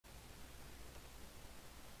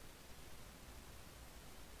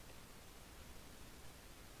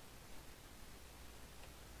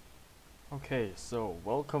Okay, so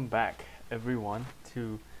welcome back everyone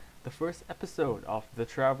to the first episode of The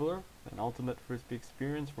Traveler, an ultimate frisbee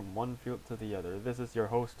experience from one field to the other. This is your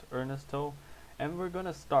host Ernesto, and we're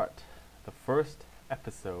gonna start the first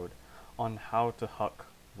episode on how to huck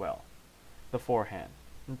well, the forehand,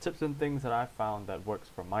 and tips and things that I found that works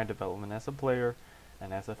for my development as a player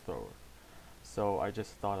and as a thrower. So I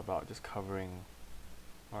just thought about just covering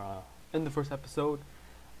in the first episode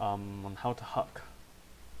on how to huck,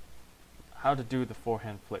 how to do the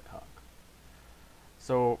forehand flick huck.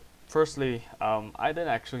 So firstly, I didn't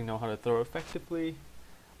actually know how to throw effectively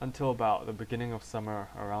until about the beginning of summer,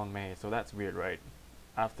 around May. So that's weird, right?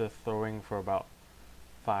 After throwing for about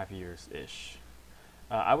 5 years-ish.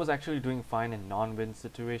 I was actually doing fine in non-win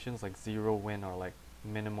situations, like zero win or like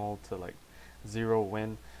minimal to like zero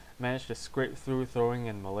win. Managed to scrape through throwing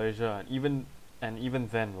in Malaysia, and even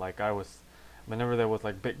then, like whenever there was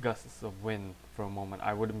like big gusts of wind for a moment,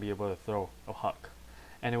 I wouldn't be able to throw a huck.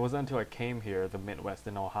 And it wasn't until I came here, the Midwest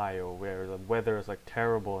in Ohio, where the weather is like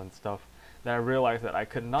terrible and stuff, that I realized that I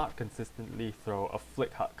could not consistently throw a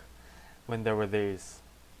flick huck when there were days,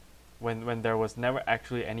 when there was never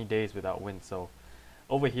actually any days without wind. So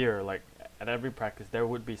over here, like at every practice, there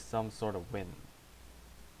would be some sort of wind,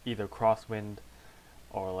 either crosswind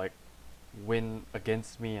or like wind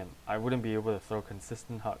against me, and I wouldn't be able to throw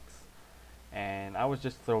consistent hucks. And I was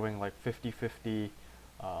just throwing like 50-50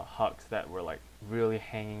 hucks that were like really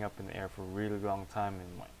hanging up in the air for a really long time,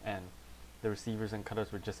 and the receivers and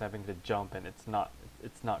cutters were just having to jump, and it's not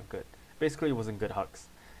good. Basically, it wasn't good hucks,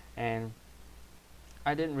 and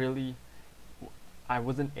I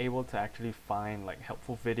wasn't able to actually find like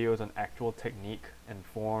helpful videos on actual technique and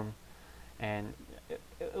form, and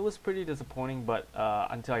it was pretty disappointing. But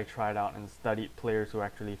until I tried out and studied players who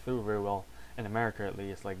actually threw very well in America, at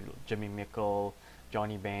least, like Jimmy Mickle,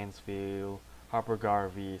 Johnny Bansfield, Harper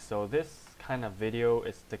Garvey. So this kind of video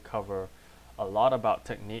is to cover a lot about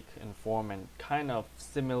technique and form and kind of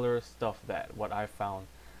similar stuff that what I found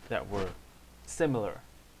that were similar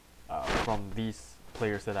from these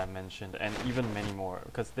players that I mentioned, and even many more,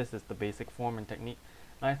 because this is the basic form and technique,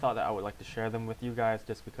 and I thought that I would like to share them with you guys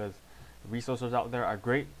just because the resources out there are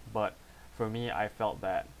great. But for me, I felt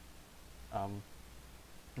that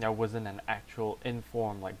there wasn't an actual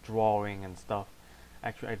inform, like drawing and stuff,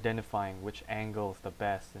 actually identifying which angle is the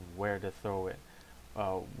best and where to throw it,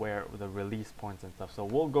 where the release points and stuff. So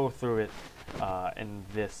we'll go through it in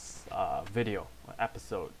this video,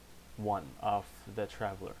 episode 1 of The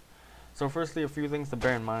Traveler. So firstly, a few things to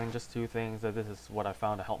bear in mind, just 2 things, that this is what I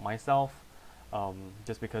found to help myself,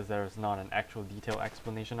 just because there's not an actual detailed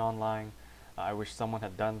explanation online. I wish someone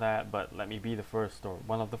had done that, but let me be the first, or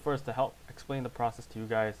one of the first, to help explain the process to you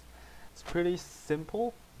guys. It's pretty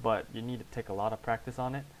simple, but you need to take a lot of practice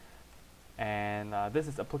on it. And this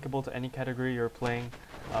is applicable to any category you're playing,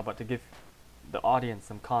 but to give the audience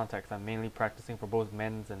some context, I'm mainly practicing for both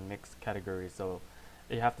men's and mixed categories. So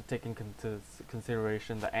you have to take into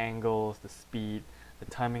consideration the angles, the speed, the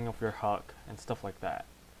timing of your huck, and stuff like that.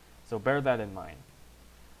 So bear that in mind.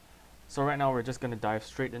 So right now we're just going to dive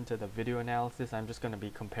straight into the video analysis. I'm just going to be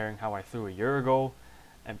comparing how I threw a year ago,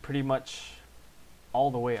 and pretty much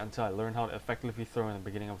all the way until I learned how to effectively throw in the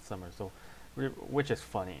beginning of summer. So, which is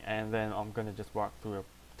funny. And then I'm going to just walk through a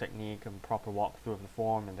technique and proper walkthrough of the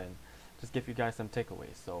form, and then just give you guys some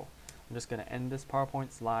takeaways. So I'm just going to end this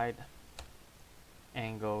PowerPoint slide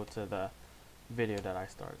and go to the video that I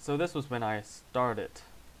started. So this was when I started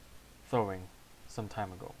throwing some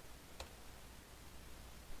time ago.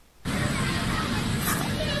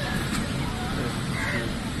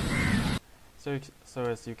 So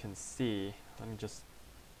as you can see, let me just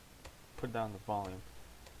put down the volume.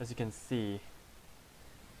 As you can see,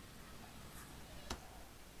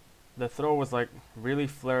 the throw was like really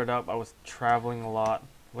flared up. I was traveling a lot.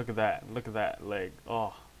 Look at that leg.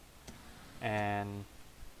 Oh, and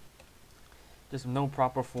just no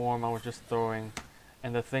proper form. I was just throwing,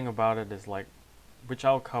 and the thing about it is, like, which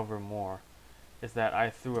I'll cover more, is that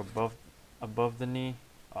I threw above the knee.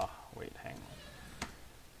 Oh, wait, hang on.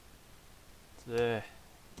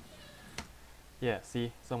 Yeah,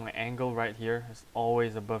 see, so my angle right here is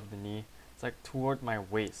always above the knee. It's like toward my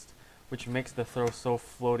waist, which makes the throw so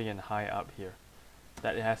floaty and high up here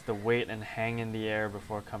that it has to wait and hang in the air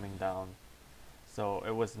before coming down. So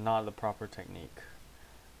it was not the proper technique.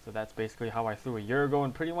 So that's basically how I threw a year ago,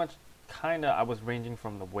 and pretty much kinda I was ranging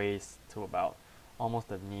from the waist to about almost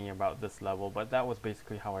the knee, about this level, but that was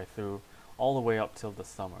basically how I threw all the way up till the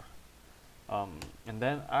summer. And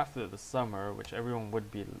then after the summer, which everyone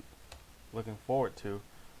would be looking forward to,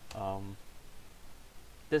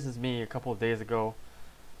 this is me a couple of days ago.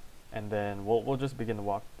 and then we'll just begin to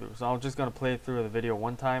walk through. So I'm just gonna play through the video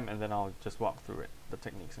one time, and then I'll just walk through it, the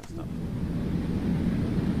techniques and stuff.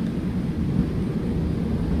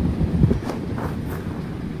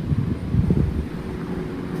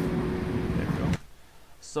 There we go.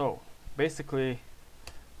 So basically,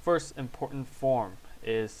 first important form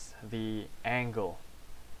is the angle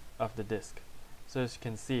of the disc. So as you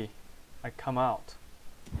can see, I come out.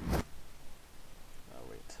 Oh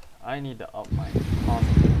wait, I need to up my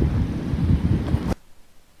pausing.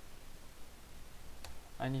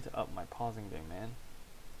 I need to up my pausing thing, man.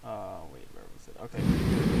 Wait, where was it? Okay.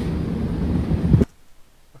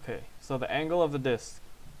 Okay, so the angle of the disc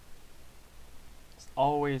is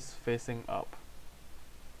always facing up.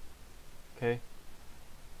 Okay.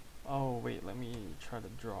 Oh wait, let me try to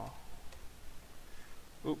draw.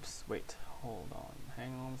 Oops, wait, hold on,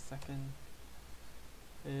 hang on a second.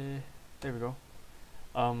 There we go.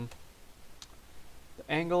 The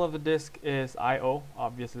angle of the disc is IO,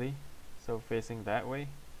 obviously, so facing that way.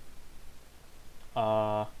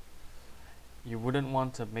 You wouldn't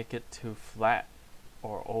want to make it too flat,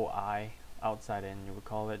 or OI, outside in you would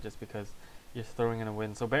call it, just because you're throwing in the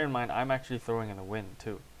wind. So bear in mind, I'm actually throwing in the wind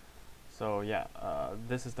too. So yeah,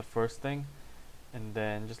 this is the first thing, and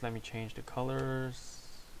then just let me change the colors.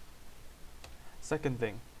 Second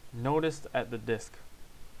thing, notice at the disc,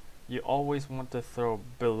 you always want to throw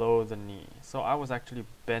below the knee. So I was actually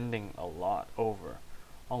bending a lot over,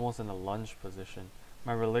 almost in a lunge position.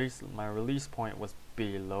 My release point was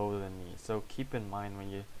below the knee. So keep in mind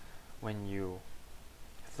when you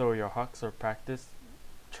throw your hucks or practice,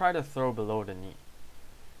 try to throw below the knee.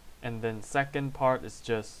 And then second part is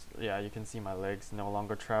just, yeah, you can see my legs no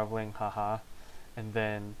longer traveling, haha. And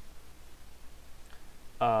then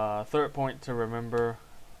third point to remember,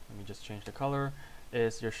 let me just change the color,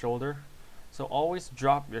 is your shoulder. So always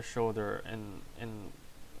drop your shoulder in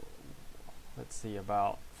let's see,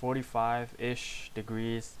 about 45-ish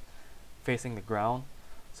degrees facing the ground.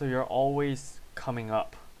 So you're always coming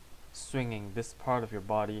up, swinging this part of your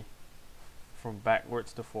body from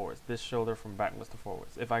backwards to forwards, this shoulder from backwards to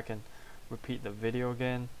forwards. If I can repeat the video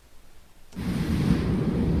again.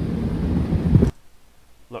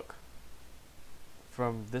 Look,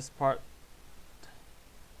 from this part,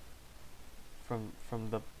 from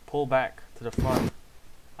the pull back to the front,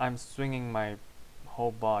 I'm swinging my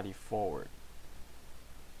whole body forward.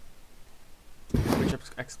 Which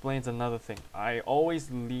explains another thing. I always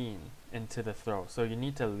lean into the throw, so you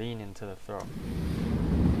need to lean into the throw.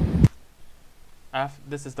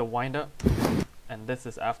 This is the wind up, and this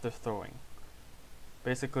is after throwing.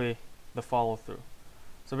 Basically, the follow through.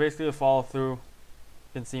 So basically the follow through, you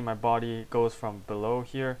can see my body goes from below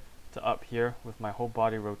here to up here, with my whole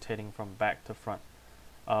body rotating from back to front.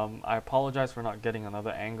 I apologize for not getting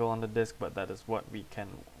another angle on the disc, but that is what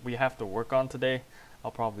we have to work on today.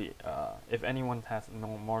 I'll probably, if anyone has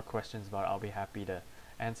no more questions about it, I'll be happy to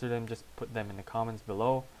answer them. Just put them in the comments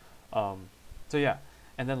below. So yeah,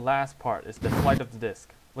 and then last part is the flight of the disc.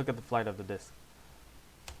 Look at the flight of the disc.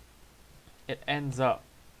 It ends up,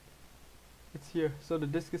 it's here, so the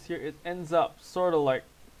disc is here. It ends up sort of like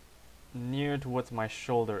near towards my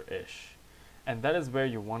shoulder-ish, and that is where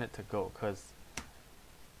you want it to go,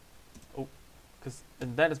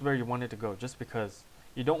 that is where you want it to go, just because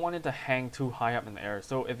you don't want it to hang too high up in the air.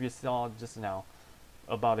 So if you saw just now,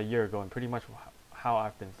 about a year ago, and pretty much how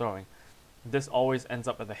I've been throwing, this always ends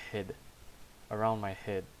up at the head, around my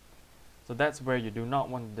head. So that's where you do not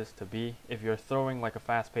want this to be. If you're throwing like a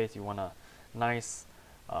fast pace, you want a nice,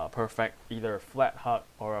 perfect, either a flat huck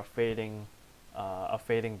or a fading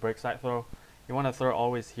break side throw. You want to throw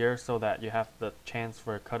always here, so that you have the chance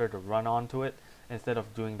for a cutter to run onto it, instead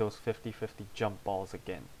of doing those 50-50 jump balls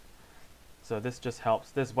again. So this just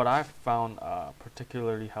helps. This is what I've found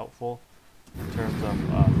particularly helpful in terms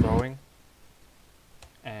of throwing.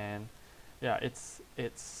 And yeah, it's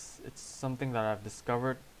something that I've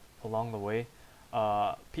discovered along the way.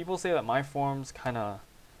 People say that my form's kind of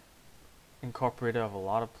incorporated of a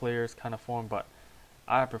lot of players' kind of form, but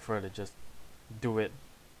I prefer to just do it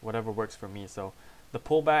whatever works for me. So the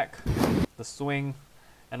pullback, the swing,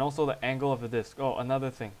 and also the angle of the disc. Oh, another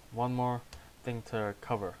thing, one more thing to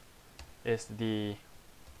cover is the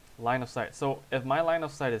line of sight. So if my line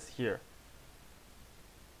of sight is here,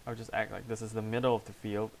 I'll just act like this is the middle of the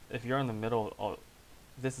field. If you're in the middle, oh,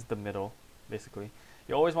 this is the middle, basically.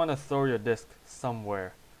 You always want to throw your disc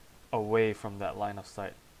somewhere away from that line of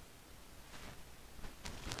sight.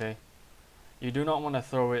 Okay? You do not want to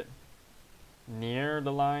throw it near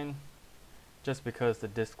the line, just because the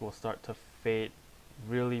disc will start to fade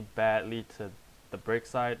really badly to the break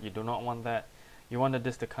side. You do not want that. You want the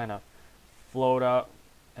disc to kind of float out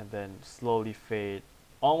and then slowly fade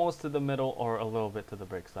almost to the middle or a little bit to the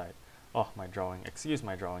break side. Oh, my drawing, excuse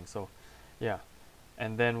my drawing. So yeah,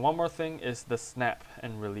 and then one more thing is the snap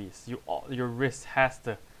and release. Your wrist has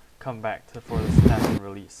to come back for the snap and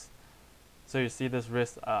release. So you see this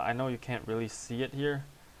wrist, I know you can't really see it here,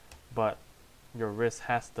 but your wrist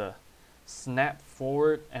has to snap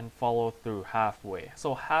forward and follow through halfway.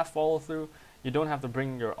 So half follow through, you don't have to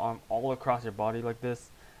bring your arm all across your body like this.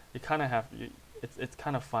 You kind of have, it's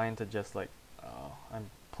kind of fine to just like, I'm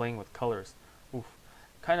playing with colors. Oof.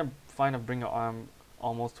 Kind of fine to bring your arm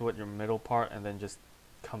almost to your middle part and then just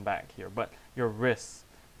come back here. But your wrist,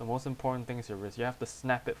 the most important thing is your wrist. You have to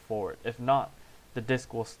snap it forward. If not, the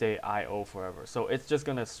disc will stay IO forever. So it's just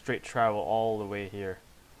gonna straight travel all the way here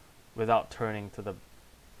without turning to the,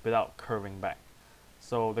 without curving back.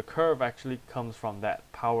 So the curve actually comes from that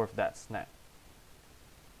power of that snap.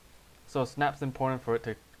 So snap's important for it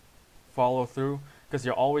to follow through because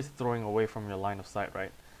you're always throwing away from your line of sight,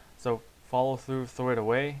 right? So follow through, throw it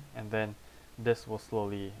away, and then this will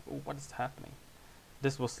slowly, ooh, what is happening?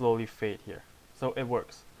 This will slowly fade here. So it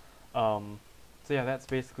works. So yeah, that's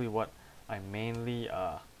basically what I mainly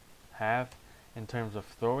have in terms of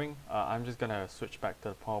throwing. I'm just gonna switch back to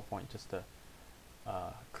the PowerPoint just to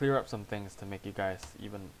clear up some things to make you guys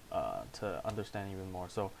even to understand even more.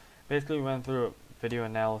 So basically we went through video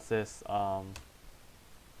analysis.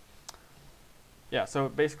 Yeah, so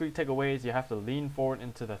basically takeaways, you have to lean forward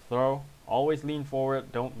into the throw. Always lean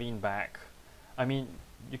forward, don't lean back. I mean,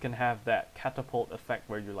 you can have that catapult effect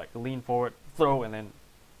where you like lean forward, throw, and then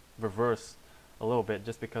reverse a little bit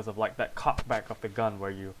just because of like that cock back of the gun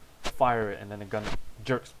where you fire it and then the gun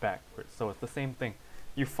jerks backwards. So it's the same thing.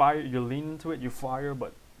 You fire, you lean into it, you fire,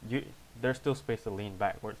 but there's still space to lean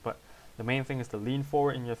backwards. But the main thing is to lean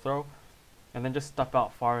forward in your throw and then just step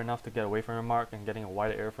out far enough to get away from your mark and getting a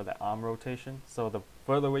wider area for that arm rotation. So the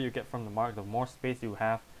further away you get from the mark, the more space you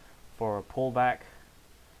have for a pullback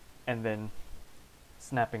and then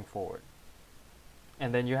snapping forward.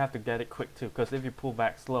 And then you have to get it quick too, because if you pull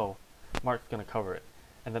back slow, mark's going to cover it.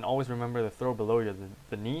 And then always remember to throw below your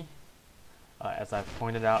the knee, as I've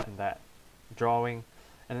pointed out in that drawing.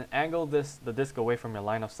 And then angle the disc away from your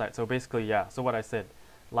line of sight. So basically, yeah, so what I said,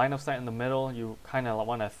 line of sight in the middle, you kind of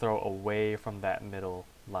want to throw away from that middle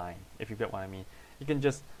line, if you get what I mean. You can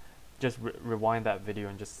just rewind that video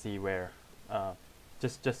and just see where,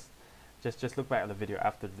 just look back at the video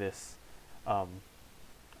after this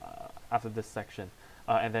section.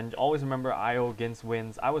 And then always remember IO against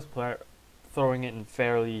winds. I was throwing it in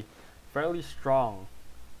fairly strong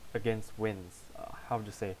against winds. How would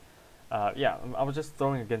you say? Yeah, I was just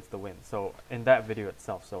throwing against the wind. So in that video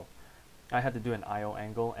itself, so I had to do an IO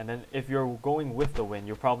angle, and then if you're going with the wind,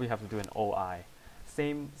 you probably have to do an OI.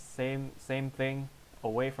 Same thing,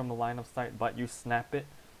 away from the line of sight, but you snap it.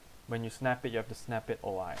 When you snap it, you have to snap it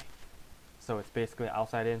OI. So it's basically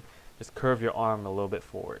outside in. Just curve your arm a little bit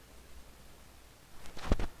forward.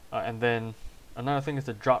 And then another thing is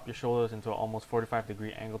to drop your shoulders into an almost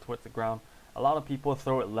 45-degree angle towards the ground. A lot of people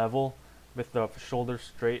throw it level with the shoulders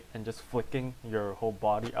straight and just flicking your whole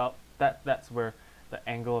body up. That's where the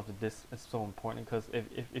angle of the disc is so important, because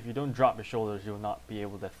if you don't drop your shoulders, you'll not be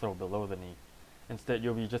able to throw below the knee. Instead,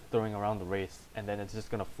 you'll be just throwing around the race, and then it's just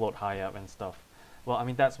going to float high up and stuff. Well, I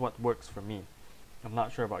mean, that's what works for me. I'm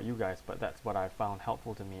not sure about you guys, but that's what I found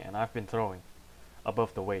helpful to me, and I've been throwing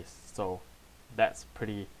above the waist, so that's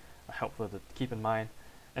pretty helpful to keep in mind.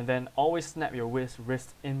 And then always snap your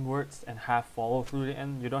wrist inwards and half follow through the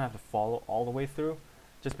end. You don't have to follow all the way through,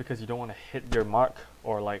 just because you don't want to hit your mark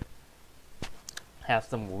or like have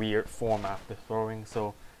some weird form after throwing.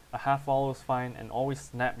 So a half follow is fine, and always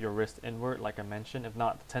snap your wrist inward like I mentioned. If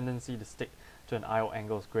not, the tendency to stick to an IO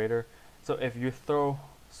angle is greater. So if you throw,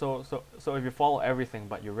 so if you follow everything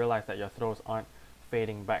but you realize that your throws aren't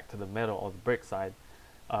fading back to the middle or the break side,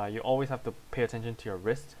 you always have to pay attention to your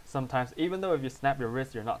wrist. Sometimes, even though if you snap your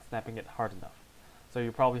wrist, you're not snapping it hard enough. So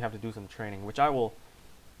you probably have to do some training, which I will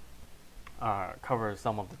cover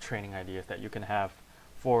some of the training ideas that you can have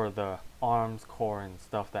for the arms, core, and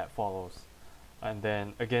stuff that follows. And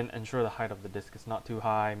then again, ensure the height of the disc is not too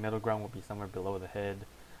high. Middle ground will be somewhere below the head,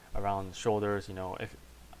 around the shoulders. You know,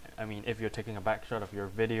 if you're taking a back shot of your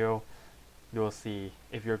video, you'll see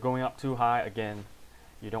if you're going up too high, again,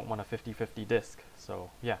 you don't want a 50-50 disc.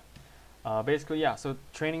 So yeah, basically, yeah, so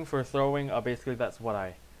training for throwing, basically that's what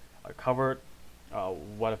I covered,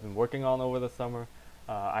 what I've been working on over the summer.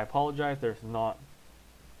 I apologize, I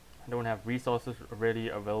don't have resources ready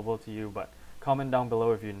available to you, but comment down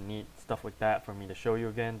below if you need stuff like that for me to show you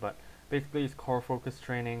again. But basically it's core focus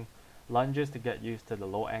training, lunges to get used to the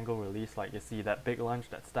low angle release, like you see that big lunge,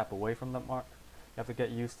 that step away from the mark. You have to get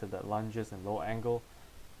used to the lunges and low angle,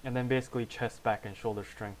 and then basically chest, back, and shoulder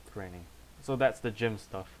strength training. So that's the gym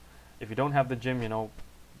stuff. If you don't have the gym,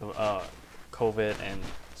 the COVID and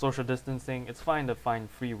social distancing, it's fine to find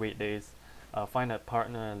free weight days. Find a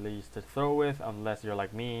partner at least to throw with, unless you're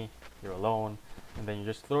like me, you're alone, and then you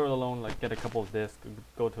just throw it alone, like get a couple of discs,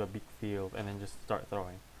 go to a big field, and then just start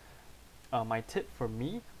throwing. My tip for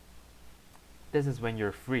me, this is when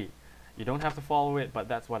you're free. You don't have to follow it, but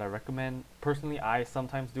that's what I recommend. Personally, I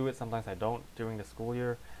sometimes do it, sometimes I don't during the school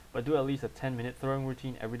year, but do at least a 10-minute throwing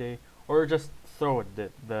routine every day, or just throw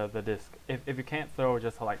the disc. If you can't throw,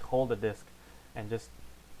 just like hold the disc and just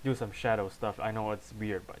do some shadow stuff. I know it's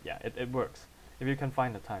weird, but yeah, it works if you can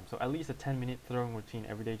find the time. So at least a 10-minute throwing routine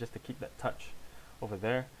every day just to keep that touch over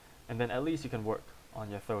there, and then at least you can work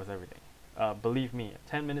on your throws every day. Believe me,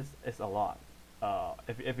 10 minutes is a lot.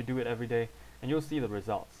 If you do it every day, and you'll see the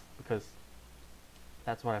results, because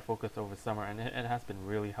that's what I focused over summer, and it has been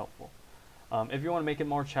really helpful. If you want to make it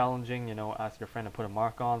more challenging, ask your friend to put a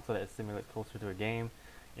mark on so that it simulates closer to a game.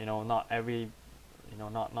 Not every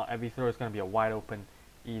throw is going to be a wide open,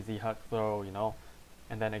 easy huck throw.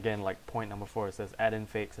 And then again, like point number 4, it says add in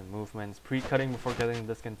fakes and movements, pre-cutting before getting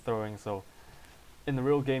the disc and throwing. So in the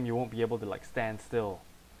real game, you won't be able to like stand still,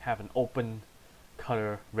 have an open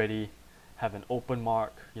cutter ready, have an open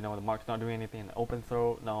mark, the mark's not doing anything in the open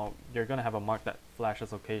throw. No, you're gonna have a mark that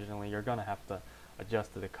flashes occasionally. You're gonna have to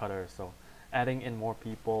adjust to the cutter. So adding in more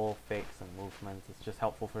people, fakes, and movements is just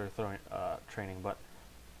helpful for your throwing training. But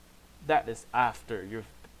that is after you've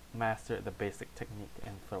mastered the basic technique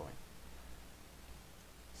in throwing.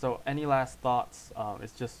 So any last thoughts?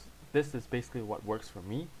 It's just, this is basically what works for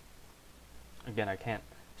me. Again, I can't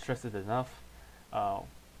stress it enough.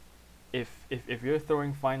 If you're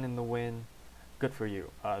throwing fine in the wind, good for you.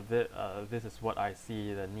 This is what I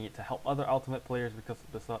see the need to help other Ultimate players,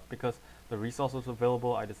 because the resources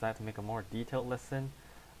available, I decided to make a more detailed lesson.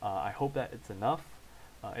 I hope that it's enough.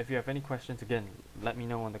 If you have any questions, again, let me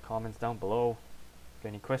know in the comments down below. If you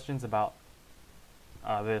have any questions about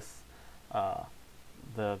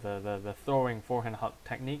the throwing forehand huck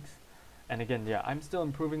techniques. And again, yeah, I'm still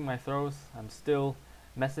improving my throws. I'm still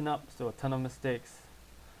messing up, still a ton of mistakes.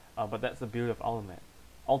 But that's the beauty of Ultimate.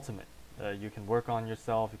 You can work on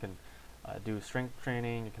yourself, you can do strength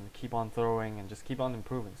training, you can keep on throwing and just keep on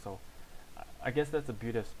improving. So I guess that's the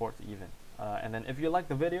beauty of sports even. And then if you like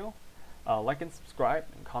the video, like and subscribe,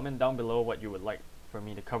 and comment down below what you would like for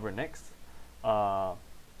me to cover next.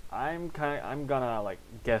 I'm gonna like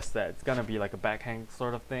guess that it's gonna be like a backhand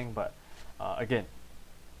sort of thing, but again,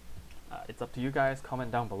 it's up to you guys.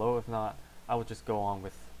 Comment down below. If not, I will just go on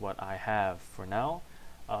with what I have for now.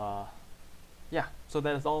 Yeah, so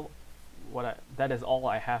that is all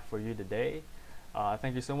I have for you today.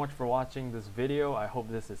 Thank you so much for watching this video. I hope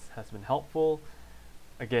this has been helpful.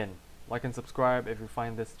 Again, like and subscribe if you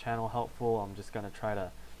find this channel helpful. I'm just gonna try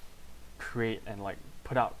to create and like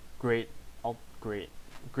put out great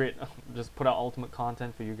just put out Ultimate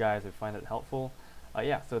content for you guys if you find it helpful.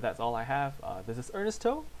 Yeah, so that's all I have. This is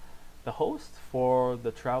Ernesto, the host for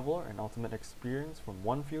the Traveler and Ultimate experience from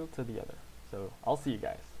one field to the other. So I'll see you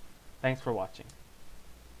guys. Thanks for watching.